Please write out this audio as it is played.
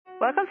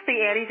Welcome to the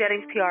Annie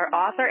Jennings PR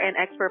author and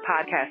expert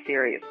podcast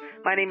series.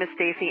 My name is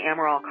Stacey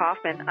Amaral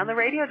Kaufman. I'm the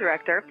radio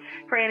director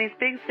for Annie's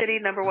Big City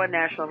 #1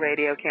 national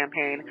radio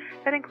campaign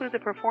that includes a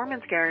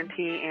performance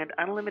guarantee and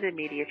unlimited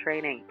media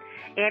training.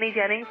 Annie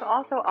Jennings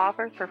also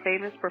offers her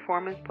famous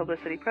performance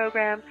publicity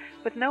program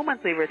with no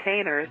monthly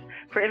retainers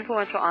for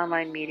influential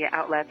online media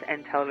outlets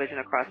and television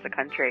across the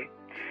country.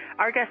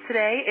 Our guest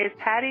today is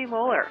Patty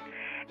Moeller,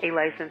 a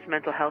licensed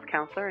mental health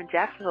counselor in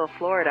Jacksonville,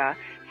 Florida.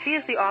 She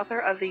is the author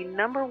of the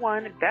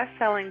 #1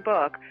 best-selling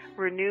book,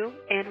 Renew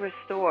and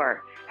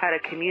Restore: How to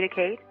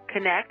Communicate,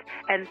 Connect,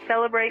 and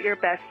Celebrate Your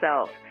Best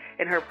Self.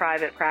 In her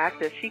private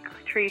practice, she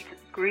treats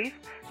grief,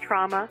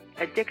 trauma,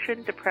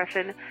 addiction,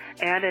 depression,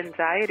 and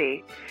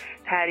anxiety.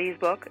 Patty's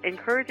book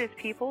encourages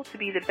people to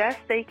be the best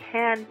they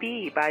can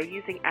be by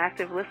using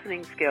active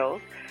listening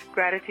skills,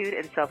 gratitude,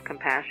 and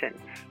self-compassion.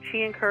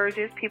 She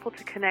encourages people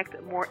to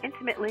connect more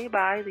intimately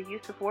by the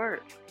use of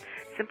words.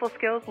 Simple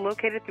skills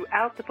located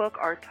throughout the book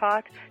are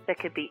taught that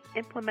can be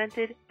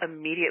implemented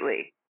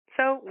immediately.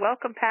 So,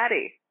 welcome,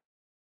 Patty.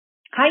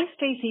 Hi,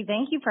 Stacey.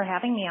 Thank you for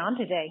having me on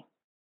today.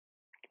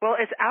 Well,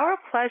 it's our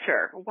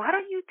pleasure. Why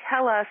don't you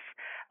tell us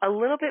a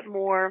little bit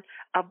more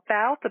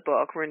about the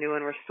book, Renew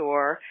and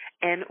Restore,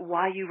 and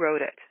why you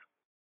wrote it?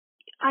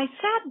 I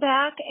sat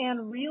back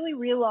and really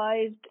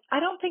realized I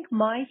don't think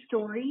my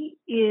story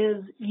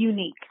is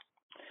unique.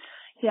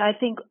 Yeah, I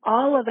think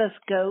all of us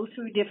go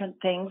through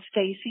different things,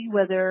 Stacey,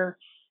 whether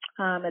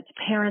it's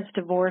parents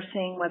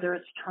divorcing, whether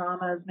it's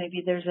traumas,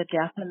 maybe there's a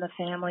death in the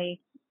family,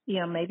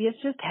 maybe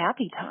it's just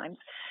happy times.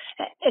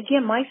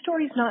 Again, my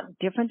story is not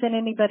different than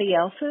anybody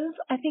else's.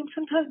 I think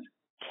sometimes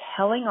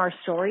telling our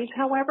stories,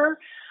 however,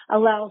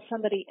 allows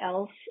somebody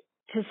else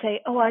to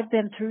say, oh, I've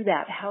been through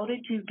that. How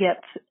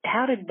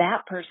did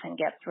that person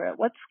get through it?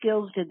 What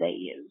skills did they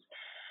use?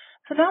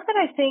 So not that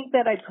I think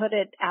that I put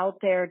it out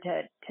there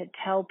to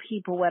tell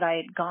people what I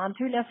had gone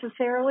through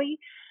necessarily,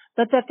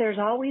 but that there's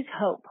always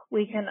hope.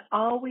 We can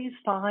always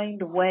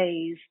find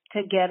ways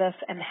to get us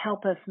and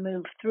help us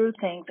move through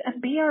things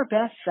and be our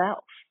best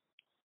self.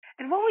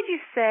 And what would you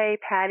say,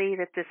 Patty,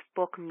 that this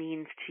book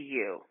means to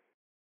you?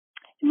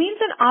 It means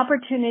an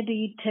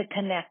opportunity to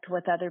connect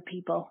with other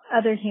people,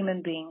 other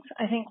human beings.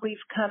 I think we've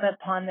come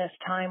upon this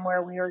time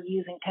where we are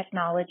using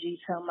technology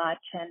so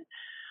much, and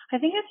I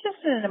think it's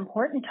just an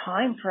important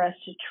time for us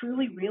to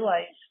truly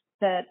realize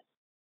that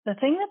the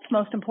thing that's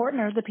most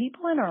important are the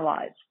people in our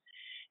lives.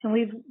 And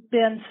we've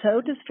been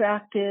so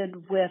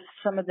distracted with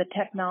some of the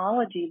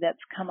technology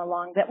that's come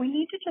along that we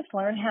need to just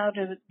learn how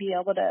to be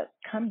able to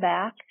come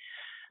back,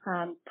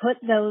 put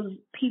those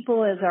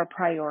people as our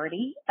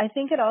priority. I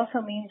think it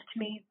also means to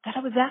me that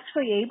I was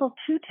actually able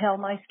to tell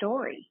my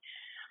story.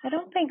 I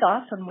don't think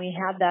often we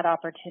have that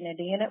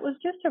opportunity, and it was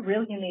just a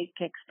real unique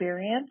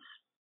experience.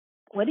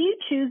 What do you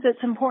choose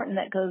that's important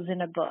that goes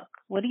in a book?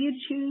 What do you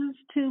choose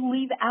to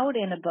leave out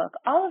in a book?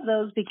 All of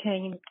those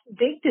became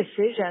big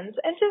decisions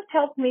and just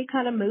helped me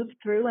kind of move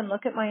through and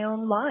look at my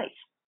own life.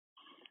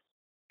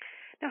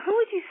 Now, who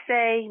would you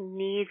say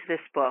needs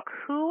this book?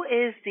 Who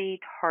is the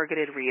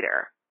targeted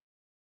reader?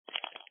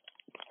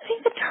 I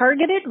think the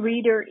targeted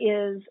reader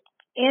is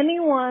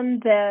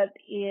anyone that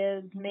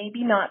is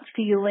maybe not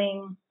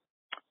feeling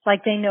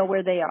like they know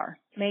where they are.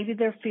 Maybe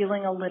they're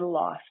feeling a little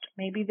lost.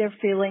 Maybe they're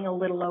feeling a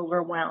little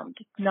overwhelmed,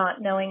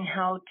 not knowing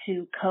how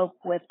to cope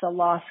with the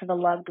loss of a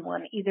loved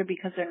one, either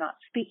because they're not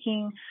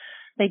speaking,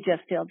 they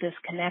just feel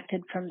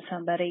disconnected from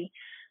somebody.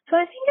 So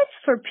I think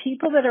it's for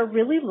people that are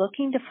really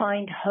looking to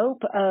find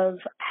hope of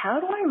how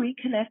do I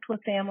reconnect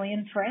with family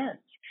and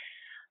friends?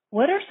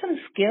 What are some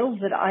skills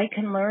that I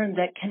can learn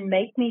that can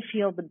make me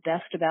feel the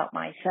best about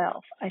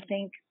myself? I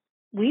think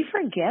we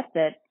forget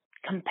that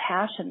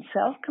compassion,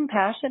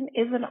 self-compassion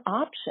is an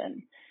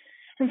option.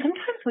 And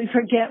sometimes we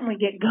forget and we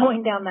get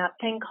going down that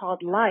thing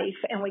called life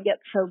and we get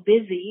so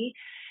busy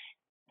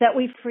that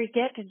we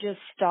forget to just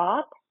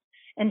stop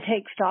and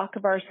take stock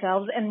of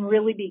ourselves and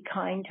really be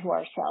kind to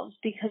ourselves.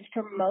 Because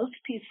for most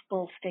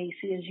people,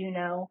 Stacey, as you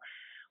know,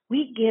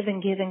 we give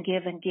and give and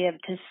give and give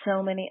to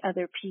so many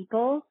other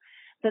people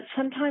that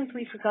sometimes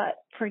we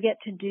forget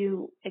to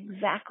do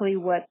exactly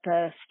what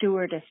the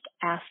stewardess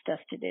asked us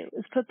to do,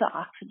 is put the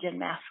oxygen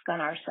mask on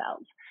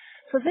ourselves.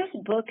 So this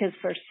book is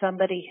for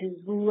somebody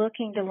who's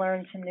looking to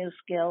learn some new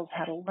skills,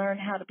 how to learn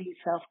how to be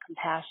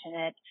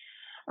self-compassionate,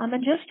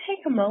 and just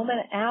take a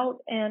moment out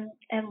and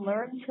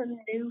learn some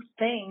new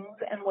things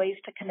and ways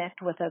to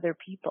connect with other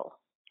people.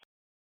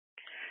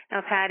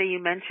 Now, Patty,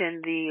 you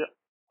mentioned the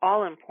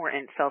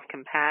all-important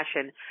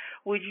self-compassion.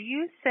 Would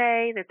you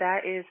say that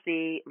that is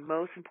the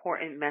most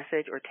important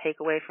message or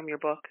takeaway from your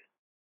book?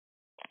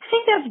 I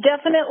think that's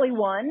definitely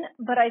one,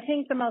 but I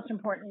think the most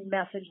important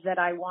message that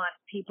I want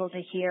people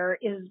to hear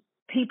is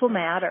people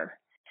matter.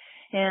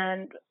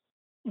 And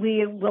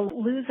we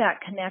will lose that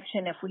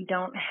connection if we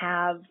don't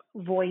have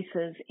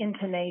voices,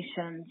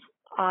 intonations,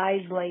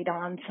 eyes laid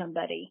on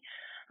somebody.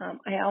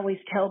 I always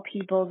tell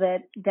people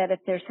that if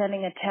they're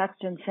sending a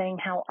text and saying,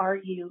 how are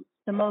you?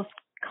 The most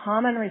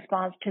common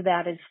response to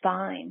that is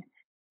fine.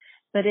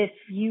 But if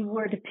you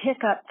were to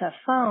pick up the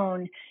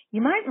phone,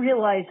 you might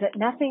realize that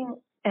nothing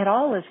at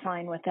all is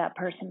fine with that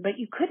person, but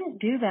you couldn't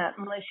do that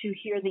unless you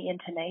hear the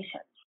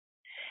intonations.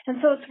 And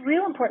so it's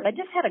real important. I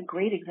just had a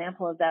great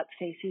example of that,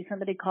 Stacey.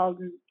 Somebody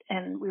called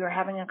and we were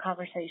having a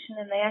conversation,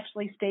 and they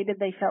actually stated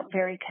they felt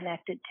very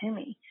connected to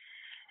me.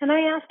 And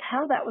I asked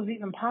how that was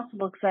even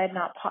possible because I had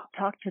not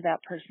talked to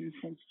that person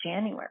since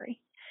January.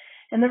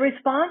 And the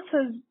response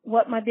is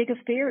what my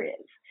biggest fear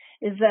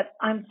is that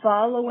I'm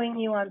following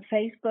you on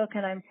Facebook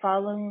and I'm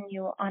following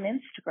you on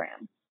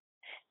Instagram.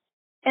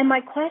 And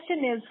my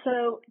question is,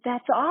 so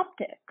that's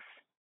optics.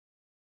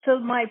 So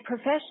my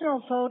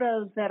professional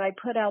photos that I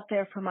put out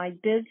there for my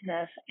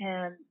business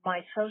and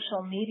my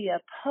social media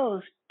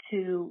post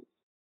to,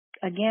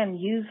 again,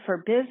 use for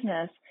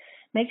business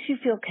makes you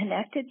feel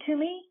connected to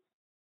me,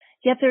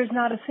 yet there's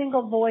not a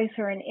single voice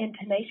or an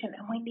intonation.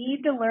 And we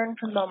need to learn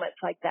from moments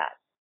like that.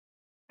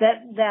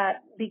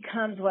 That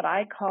becomes what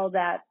I call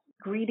that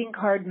greeting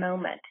card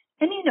moment.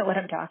 And you know what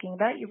I'm talking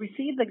about. You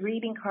receive the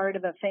greeting card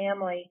of a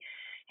family,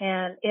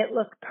 and it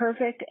looks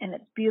perfect, and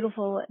it's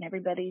beautiful, and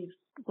everybody's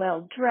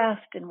well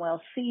dressed and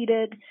well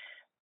seated.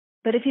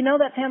 But if you know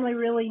that family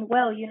really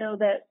well, you know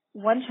that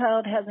one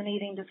child has an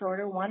eating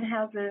disorder, one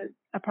has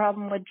a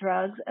problem with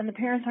drugs, and the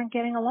parents aren't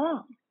getting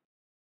along.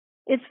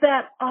 It's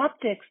that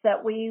optics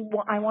that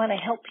I want to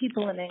help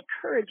people and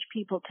encourage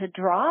people to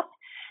drop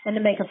and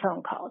to make a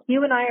phone call.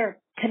 You and I are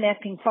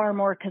connecting far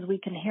more because we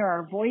can hear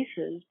our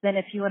voices than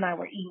if you and I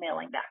were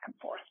emailing back and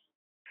forth.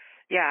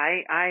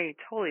 Yeah, I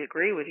totally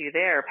agree with you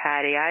there,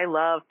 Patty. I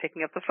love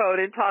picking up the phone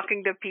and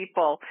talking to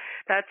people.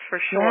 That's for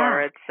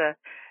sure. Yeah. It's a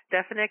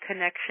definite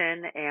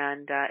connection,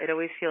 and it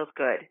always feels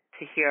good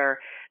to hear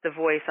the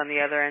voice on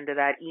the other end of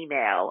that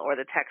email or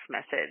the text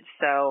message.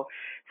 So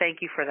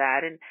thank you for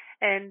that. And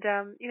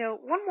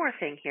one more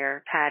thing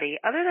here, Patty.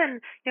 Other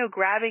than,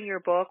 grabbing your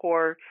book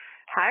or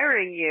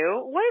hiring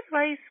you, what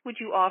advice would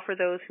you offer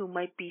those who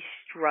might be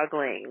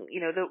struggling?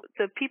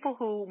 The people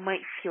who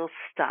might feel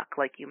stuck,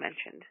 like you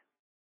mentioned.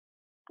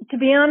 To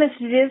be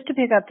honest, it is to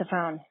pick up the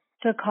phone,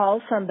 to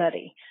call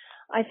somebody.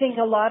 I think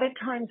a lot of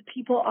times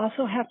people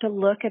also have to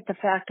look at the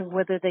fact of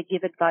whether they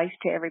give advice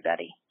to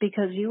everybody,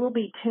 because you will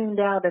be tuned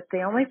out if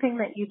the only thing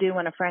that you do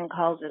when a friend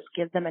calls is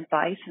give them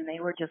advice and they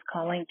were just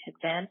calling to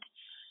vent.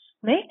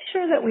 Make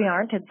sure that we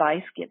aren't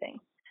advice giving,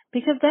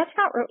 because that's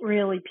not what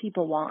really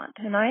people want.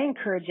 And I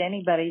encourage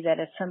anybody that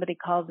if somebody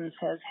calls and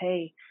says,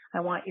 hey, I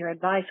want your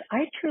advice,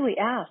 I truly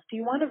ask, do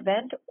you want to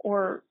vent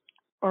or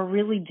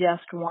really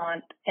just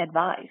want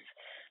advice?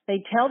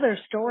 They tell their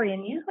story,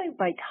 and usually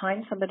by the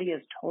time somebody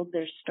has told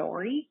their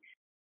story,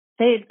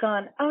 they've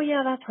gone, oh,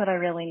 yeah, that's what I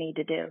really need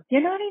to do.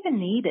 You're not even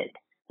needed.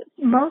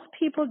 Most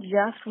people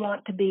just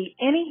want to be,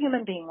 any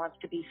human being wants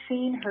to be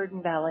seen, heard,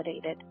 and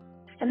validated.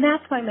 And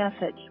that's my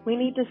message. We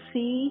need to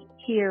see,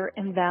 hear,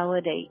 and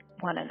validate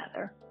one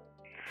another.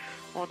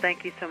 Well,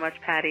 thank you so much,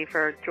 Patty,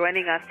 for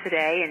joining us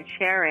today and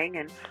sharing.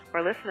 And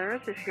for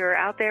listeners, if you're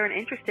out there and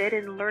interested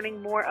in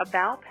learning more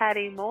about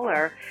Patty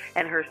Moeller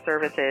and her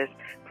services,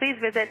 please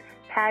visit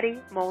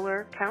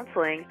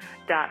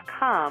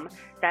PattyMoellerCounseling.com.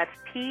 That's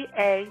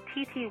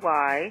Patty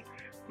Moeller,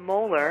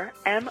 Mohler,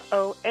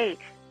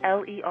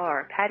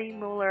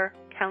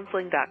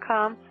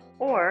 PattyMoellerCounseling.com,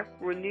 or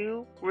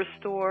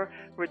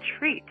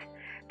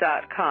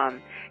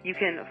RenewRestoreRetreat.com. You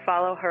can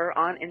follow her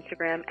on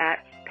Instagram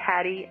at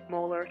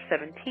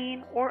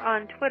PattyMoeller17 or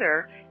on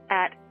Twitter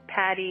at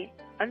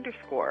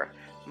Patty_Moeller.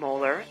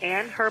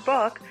 And her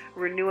book,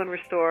 Renew and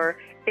Restore,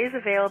 is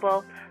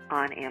available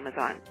on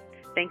Amazon.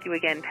 Thank you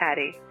again,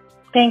 Patty.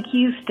 Thank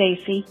you,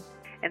 Stacey.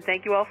 And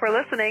thank you all for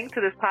listening to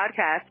this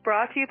podcast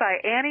brought to you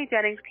by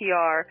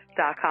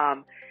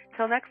AnnieJenningsPR.com.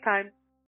 Till next time.